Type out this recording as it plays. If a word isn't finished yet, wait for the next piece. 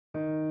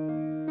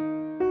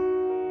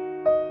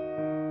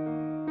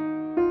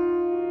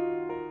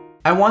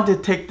I want to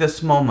take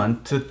this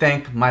moment to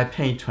thank my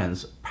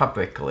patrons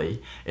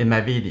publicly in my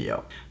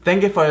video.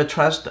 Thank you for your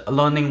trust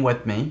learning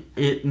with me.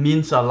 It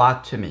means a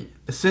lot to me.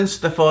 Since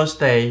the first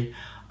day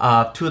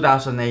of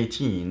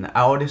 2018, I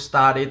already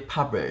started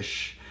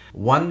publish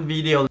one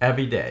video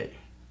every day.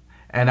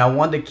 And I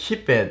want to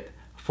keep it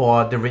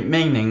for the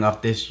remaining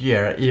of this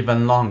year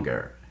even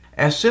longer.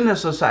 As soon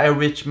as I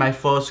reach my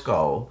first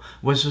goal,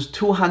 which is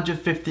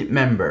 250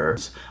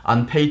 members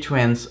on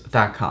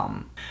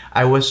patrons.com,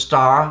 I will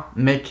start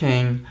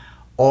making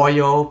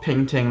oil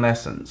painting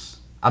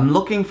lessons. I'm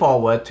looking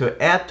forward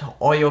to add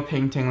oil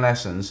painting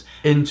lessons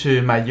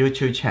into my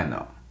YouTube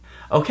channel.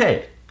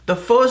 Okay, the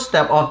first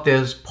step of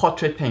this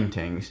portrait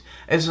paintings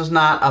is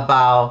not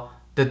about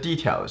the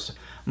details.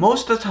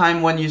 Most of the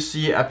time when you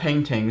see a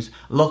painting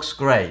looks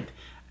great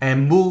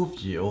and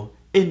moves you,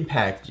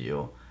 impact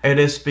you, it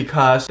is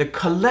because the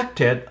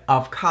collected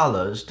of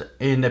colors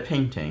in the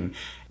painting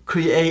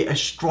create a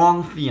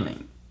strong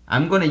feeling.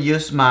 I'm going to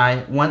use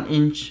my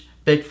 1-inch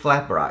big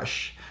flat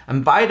brush.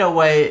 And by the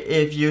way,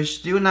 if you're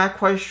still not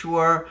quite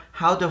sure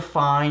how to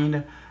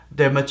find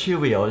the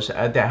materials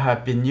that I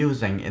have been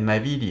using in my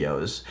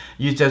videos,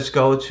 you just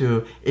go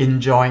to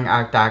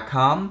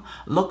enjoyingart.com,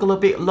 look a little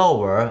bit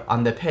lower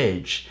on the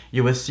page,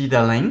 you will see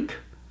the link.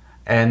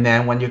 And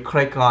then when you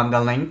click on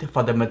the link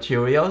for the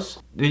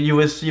materials, you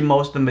will see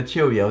most of the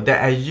material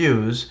that I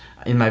use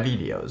in my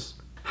videos.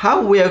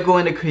 How we are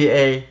going to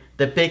create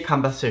the big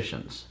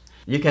compositions.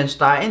 You can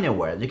start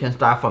anywhere. You can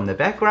start from the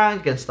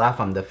background, you can start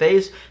from the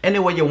face,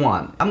 anywhere you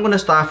want. I'm going to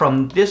start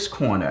from this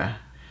corner.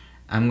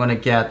 I'm going to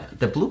get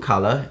the blue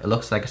color. It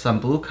looks like some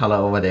blue color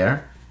over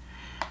there.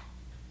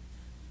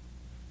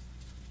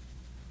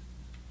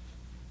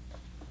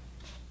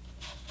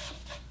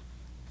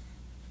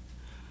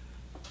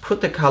 Put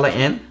the color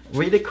in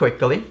really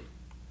quickly.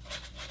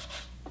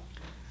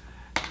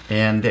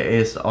 And there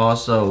is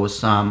also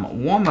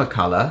some warmer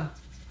color.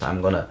 So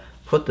I'm gonna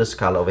put this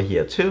color over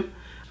here too.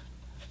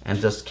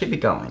 And just keep it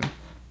going.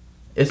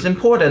 It's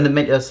important to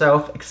make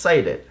yourself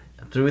excited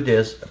through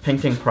this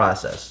painting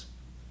process.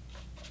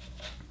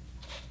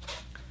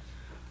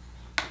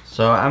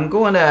 So I'm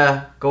going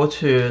to go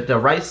to the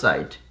right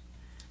side.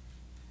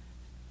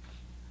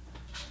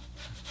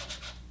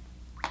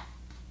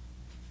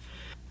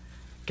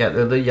 Get a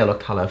little yellow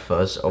color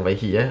first over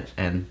here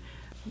and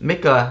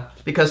make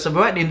because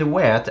right in the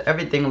wet,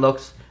 everything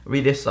looks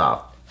really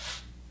soft.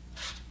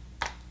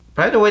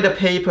 By the way, the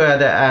paper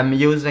that I'm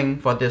using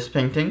for this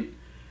painting,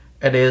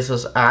 it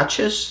is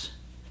Arches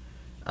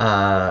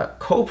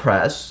cold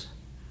press,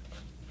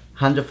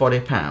 140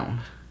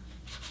 pound.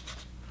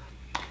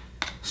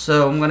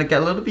 So I'm gonna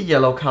get a little bit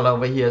yellow color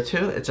over here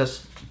too. It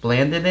just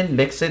blend it in,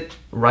 mix it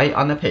right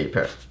on the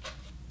paper.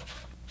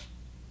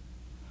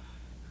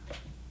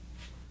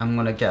 I'm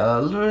gonna get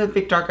a little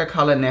bit darker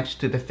color next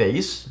to the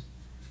face,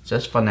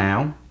 just for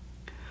now.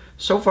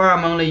 So far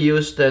I'm only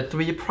used the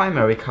 3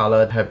 primary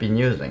colors I have been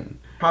using.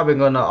 Probably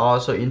gonna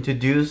also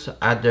introduce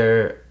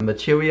other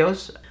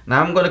materials.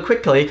 Now I'm gonna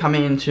quickly come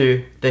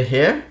into the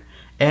hair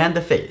and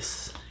the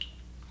face.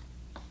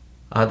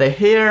 The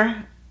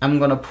hair, I'm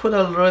gonna put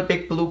a little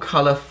bit blue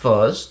color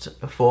first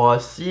for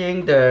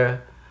seeing the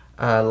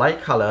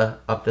light color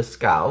of the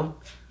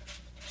scalp.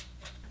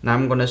 Now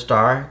I'm gonna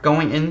start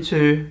going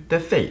into the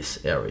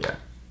face area.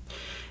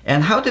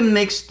 And how to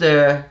mix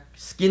the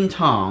skin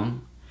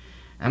tone,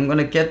 I'm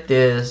gonna get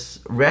this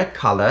red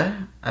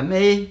color. I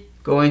may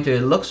go into,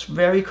 it looks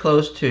very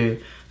close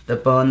to the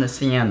burnt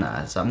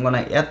sienna. So I'm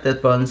gonna add the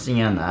burnt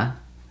sienna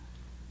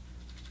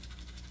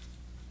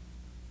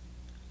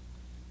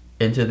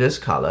into this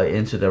color,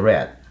 into the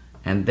red.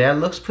 And that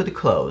looks pretty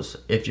close.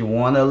 If you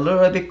want a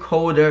little bit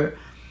colder,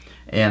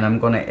 and I'm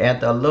gonna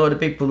add a little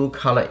bit blue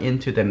color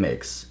into the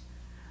mix.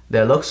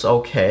 That looks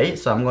okay,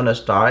 so I'm gonna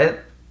start it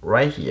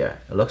right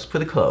here. It looks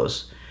pretty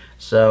close.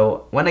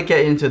 So when I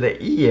get into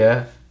the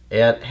ear,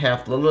 it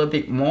have a little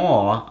bit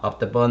more of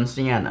the burnt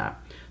sienna.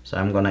 So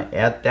I'm gonna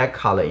add that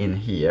color in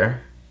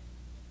here.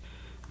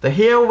 The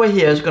hair over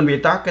here is gonna be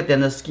darker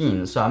than the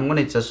skin, so I'm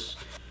gonna just,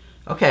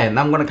 okay,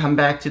 now I'm gonna come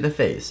back to the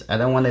face. I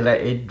don't wanna let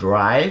it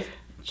dry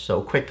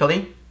so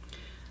quickly.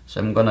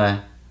 So I'm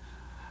gonna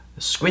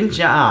squint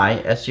your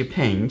eye as you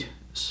paint,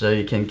 so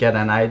you can get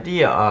an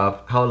idea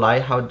of how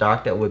light, how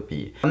dark that would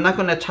be. I'm not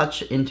gonna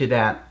touch into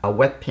that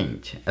wet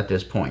paint at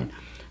this point.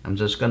 I'm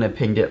just gonna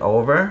paint it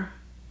over.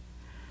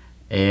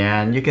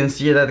 And you can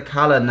see that the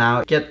color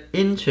now get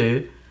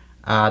into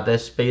the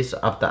space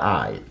of the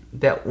eye.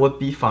 That would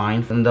be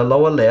fine. From the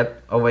lower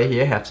lip over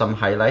here have some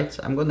highlights.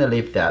 I'm gonna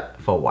leave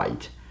that for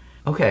white.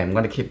 Okay, I'm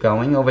gonna keep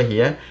going over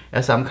here.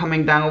 As I'm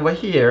coming down over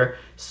here,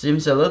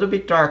 seems a little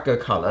bit darker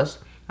colors.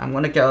 I'm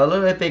gonna get a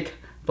little bit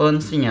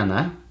burnt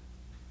sienna.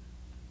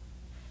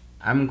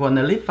 I'm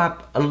gonna lift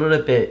up a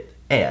little bit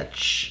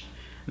edge,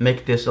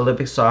 make this a little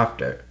bit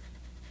softer.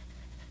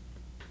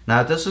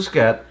 Now this is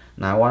good.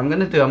 Now what I'm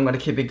gonna do, I'm gonna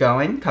keep it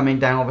going, coming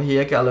down over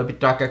here, get a little bit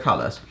darker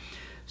colors.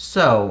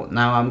 So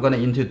now I'm gonna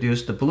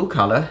introduce the blue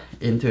color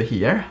into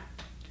here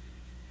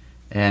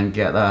and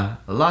get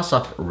lots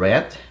of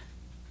red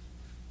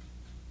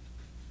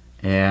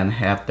and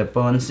have the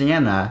burnt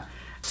sienna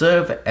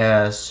serve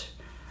as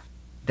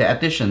the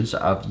additions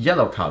of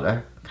yellow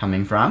color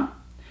coming from.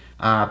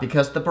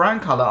 Because the brown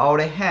color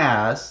already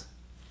has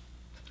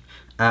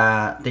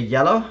the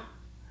yellow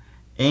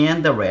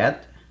and the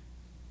red.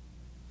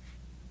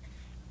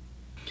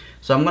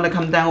 So I'm going to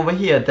come down over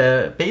here.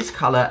 The base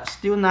color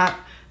still not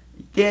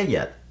there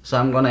yet. So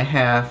I'm going to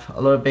have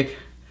a little bit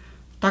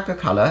darker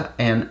color,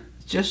 and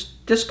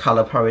just this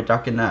color probably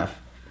dark enough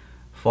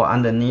for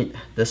underneath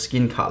the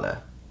skin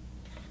color.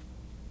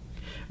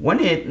 When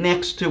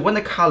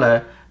the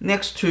color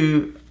next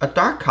to a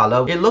dark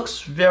color, it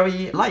looks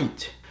very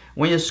light.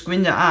 When you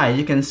squint your eye,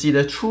 you can see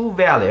the true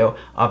value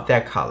of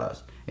that color.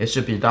 It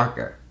should be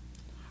darker.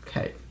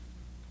 Okay.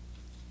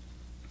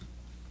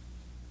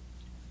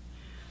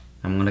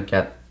 I'm gonna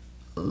get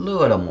a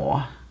little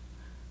more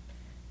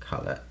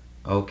color.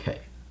 Okay,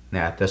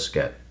 now that's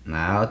good.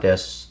 Now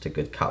that's the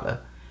good color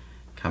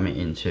coming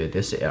into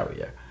this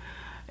area.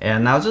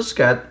 And now this is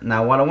good.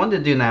 Now what I want to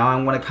do now,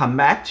 I'm going to come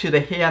back to the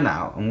hair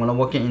now. I'm going to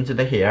work into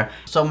the hair.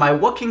 So my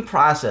working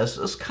process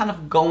is kind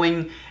of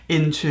going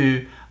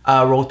into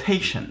a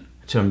rotation.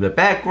 From the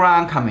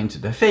background, coming to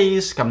the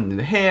face, coming to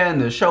the hair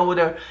and the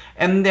shoulder.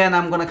 And then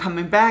I'm going to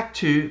coming back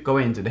to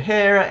going into the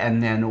hair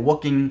and then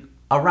working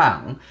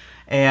around.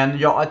 And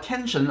your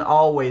attention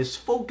always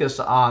focus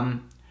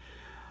on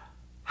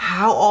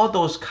how all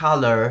those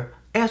colors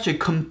actually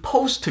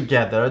compose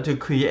together to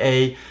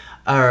create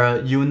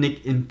a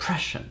unique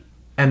impression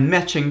and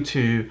matching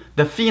to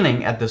the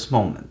feeling at this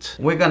moment.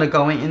 We're gonna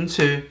go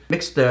into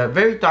mix the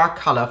very dark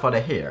color for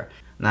the hair.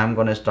 Now I'm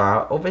gonna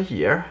start over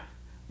here.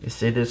 You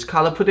see this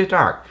color pretty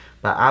dark,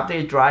 but after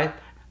it dries,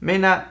 may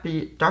not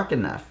be dark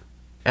enough.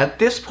 At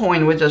this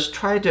point, we just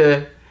try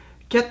to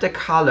get the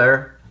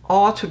color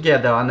all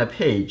together on the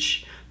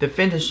page to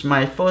finish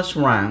my first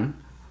round.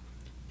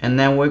 And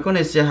then we're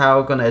gonna see how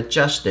we're gonna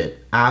adjust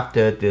it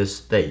after this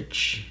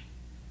stage.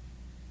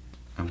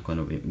 I'm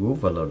gonna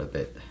remove a little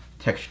bit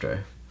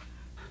texture.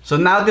 So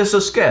now this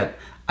is good.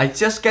 I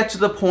just get to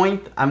the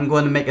point, I'm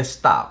going to make a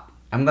stop.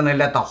 I'm gonna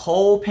let the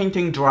whole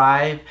painting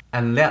dry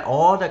and let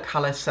all the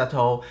colors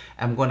settle.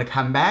 I'm gonna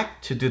come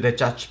back to do the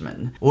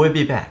judgment. We'll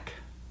be back.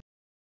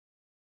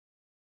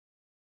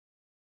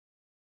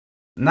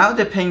 Now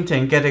the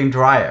painting getting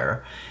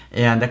drier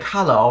and the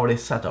color already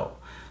settled.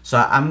 So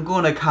I'm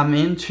gonna come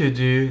in to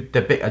do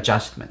the big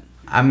adjustment.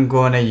 I'm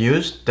gonna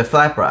use the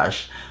flat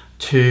brush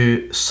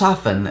to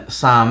soften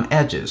some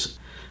edges.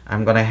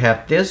 I'm gonna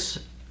have this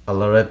a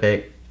little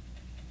bit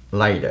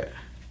lighter.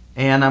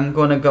 And I'm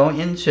gonna go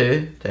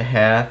into to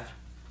have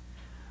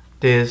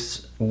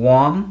this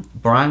warm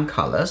brown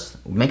colors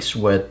mixed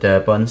with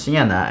the burnt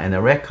sienna and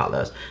the red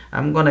colors.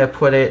 I'm gonna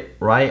put it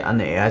right on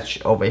the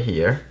edge over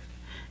here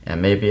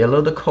and maybe a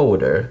little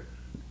colder.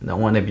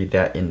 Don't want to be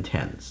that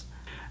intense.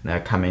 Now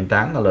coming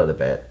down a little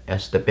bit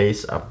as the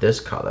base of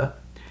this color,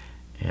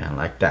 and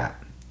like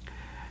that.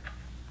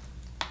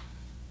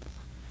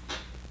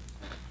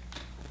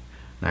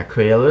 Now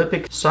create a little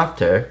bit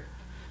softer.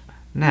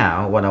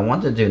 Now what I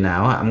want to do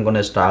now, I'm going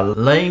to start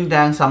laying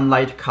down some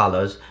light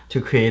colors to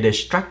create a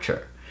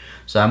structure.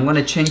 So I'm going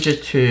to change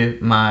it to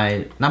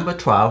my number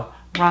 12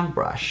 round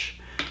brush.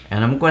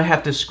 And I'm going to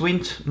have to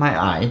squint my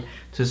eye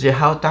to see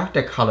how dark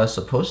the color is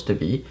supposed to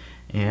be.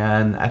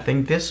 And I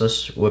think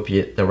this will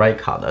be the right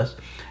colors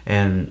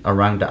and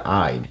around the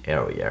eye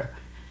area.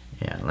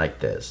 Yeah, like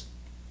this.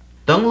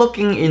 Don't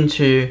looking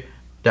into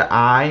the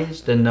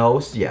eyes, the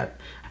nose yet.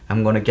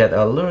 I'm gonna get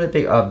a little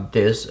bit of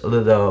this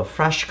little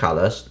fresh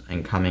colors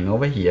and coming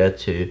over here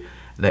to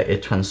let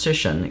it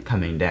transition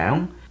coming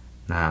down,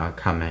 now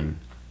coming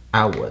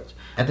outward.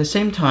 At the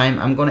same time,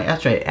 I'm gonna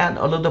actually add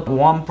a little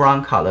warm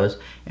brown colors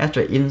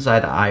actually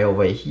inside the eye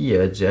over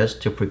here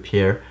just to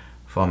prepare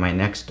for my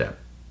next step.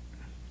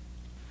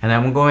 And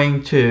I'm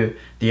going to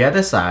the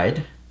other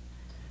side,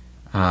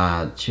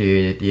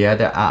 to the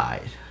other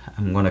eye.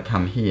 I'm gonna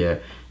come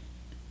here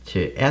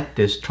to add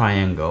this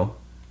triangle.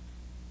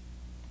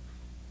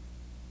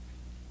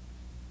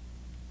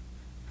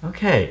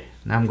 Okay,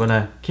 now I'm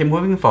gonna keep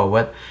moving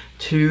forward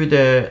to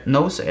the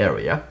nose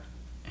area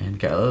and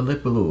get a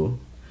little blue.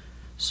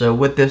 So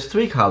with these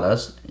three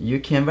colors, you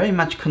can very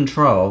much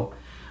control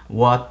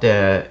what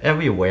the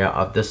everywhere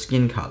of the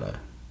skin color.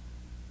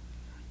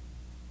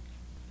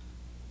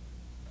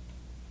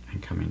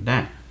 And coming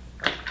down.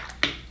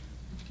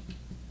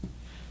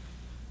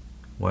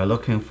 We're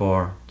looking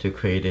for to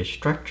create a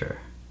structure.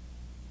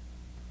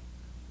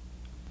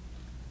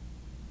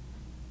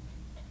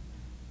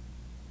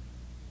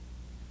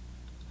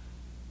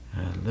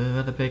 A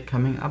little bit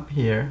coming up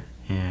here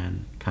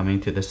and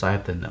coming to the side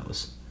of the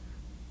nose,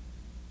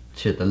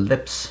 to the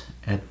lips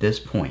at this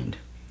point.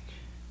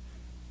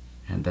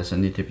 And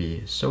doesn't need to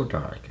be so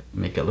dark.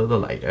 Make it a little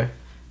lighter,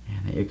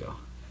 and there you go.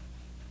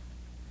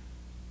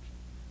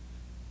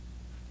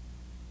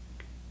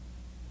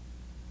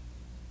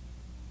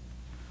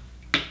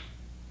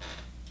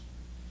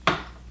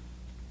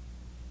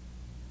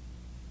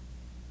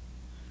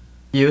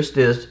 Use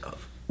this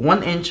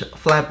 1-inch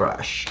flat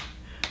brush.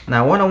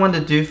 Now what I want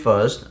to do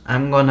first,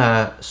 I'm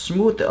gonna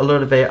smooth a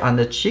little bit on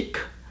the cheek.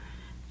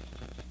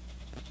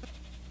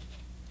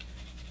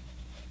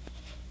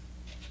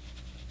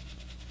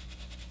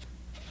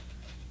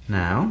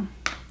 Now,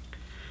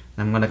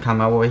 I'm gonna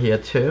come over here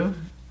too.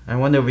 I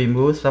want to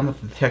remove some of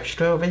the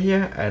texture over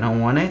here. I don't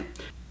want it.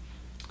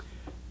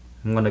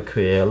 I'm gonna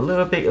create a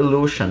little bit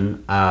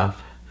illusion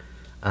of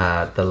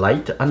the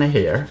light on the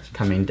hair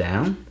coming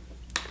down.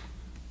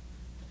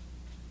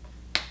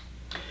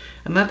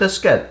 And that's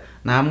good.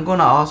 Now I'm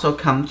gonna also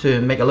come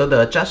to make a little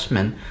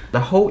adjustment.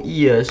 The whole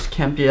ears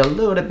can be a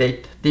little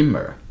bit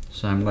dimmer.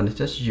 So I'm gonna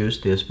just use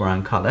this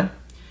brown color.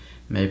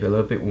 Maybe a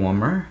little bit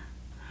warmer.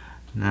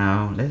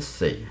 Now let's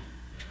see.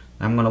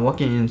 I'm gonna walk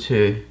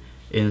into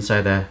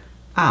inside the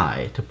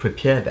eye to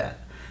prepare that.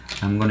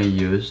 I'm gonna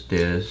use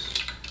this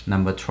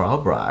number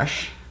 12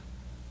 brush.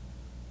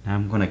 Now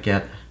I'm gonna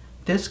get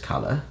this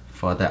color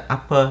for the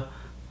upper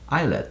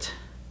eyelid.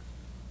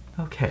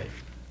 Okay,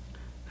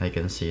 I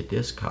can see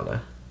this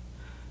color.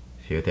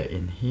 Feel that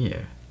in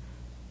here.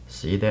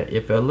 See that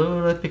if a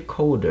little bit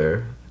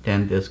colder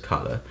than this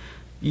color,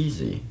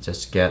 easy,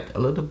 just get a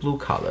little blue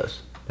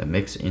colors that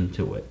mix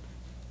into it.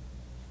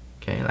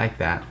 Okay, like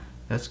that.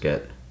 That's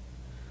good.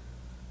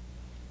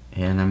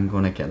 And I'm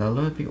gonna get a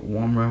little bit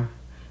warmer,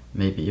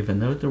 maybe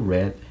even a little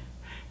red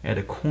at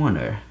the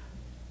corner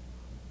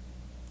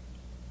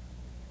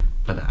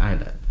of the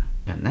eyelid.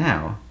 And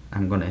now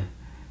I'm gonna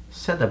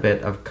set a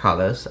bit of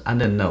colors on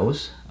the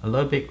nose, a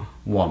little bit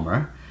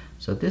warmer.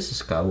 So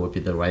this color will be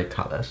the right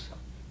colors.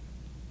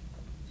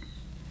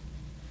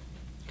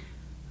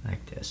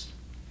 Like this.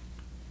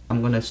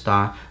 I'm gonna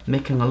start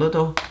making a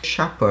little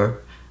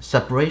sharper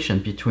separation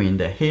between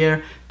the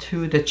hair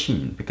to the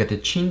chin, because the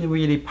chin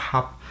really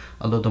pop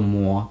a little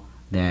more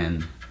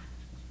than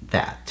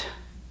that.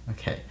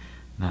 Okay,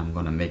 now I'm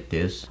gonna make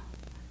this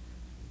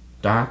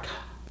dark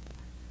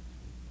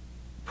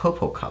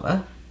purple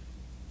color,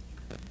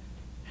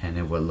 and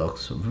it will look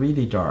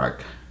really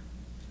dark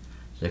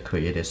to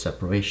create a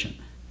separation.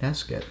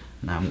 That's good.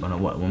 Now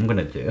what I'm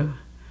gonna do,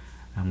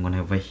 I'm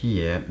gonna over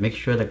here make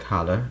sure the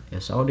color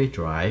is already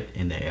dried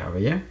in the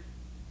area.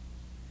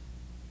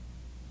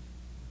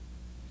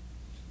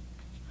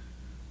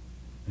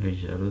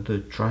 Use a little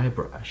dry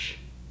brush.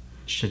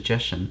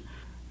 Suggestion,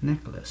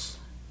 necklace.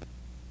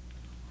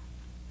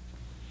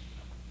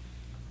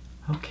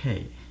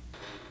 Okay,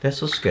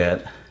 this looks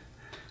good.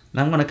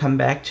 Now I'm gonna come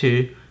back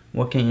to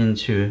working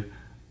into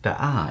the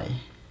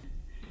eye.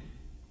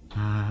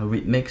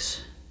 We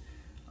mix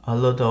a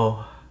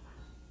little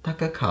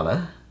darker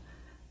color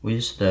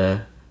with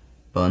the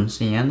burnt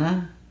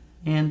sienna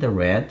and the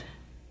red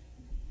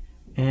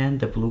and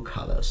the blue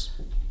colors.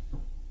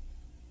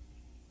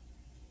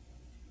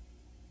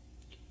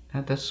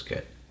 That's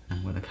good.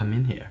 I'm gonna come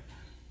in here.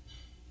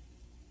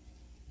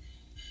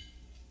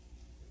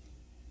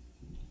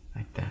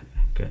 Like that,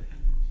 good.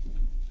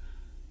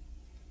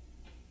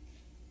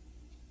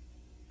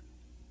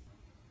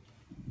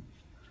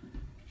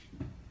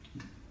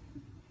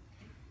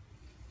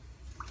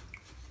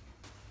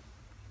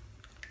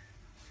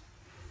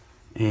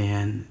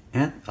 And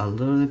add a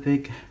little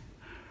bit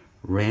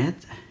red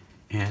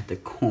at the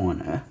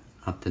corner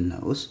of the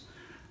nose,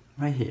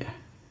 right here.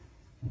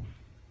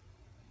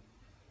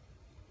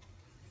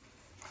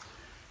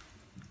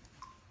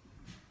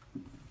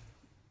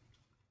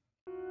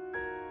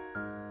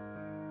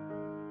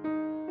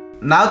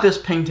 Now this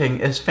painting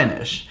is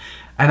finished,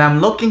 and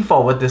I'm looking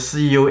forward to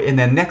see you in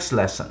the next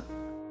lesson.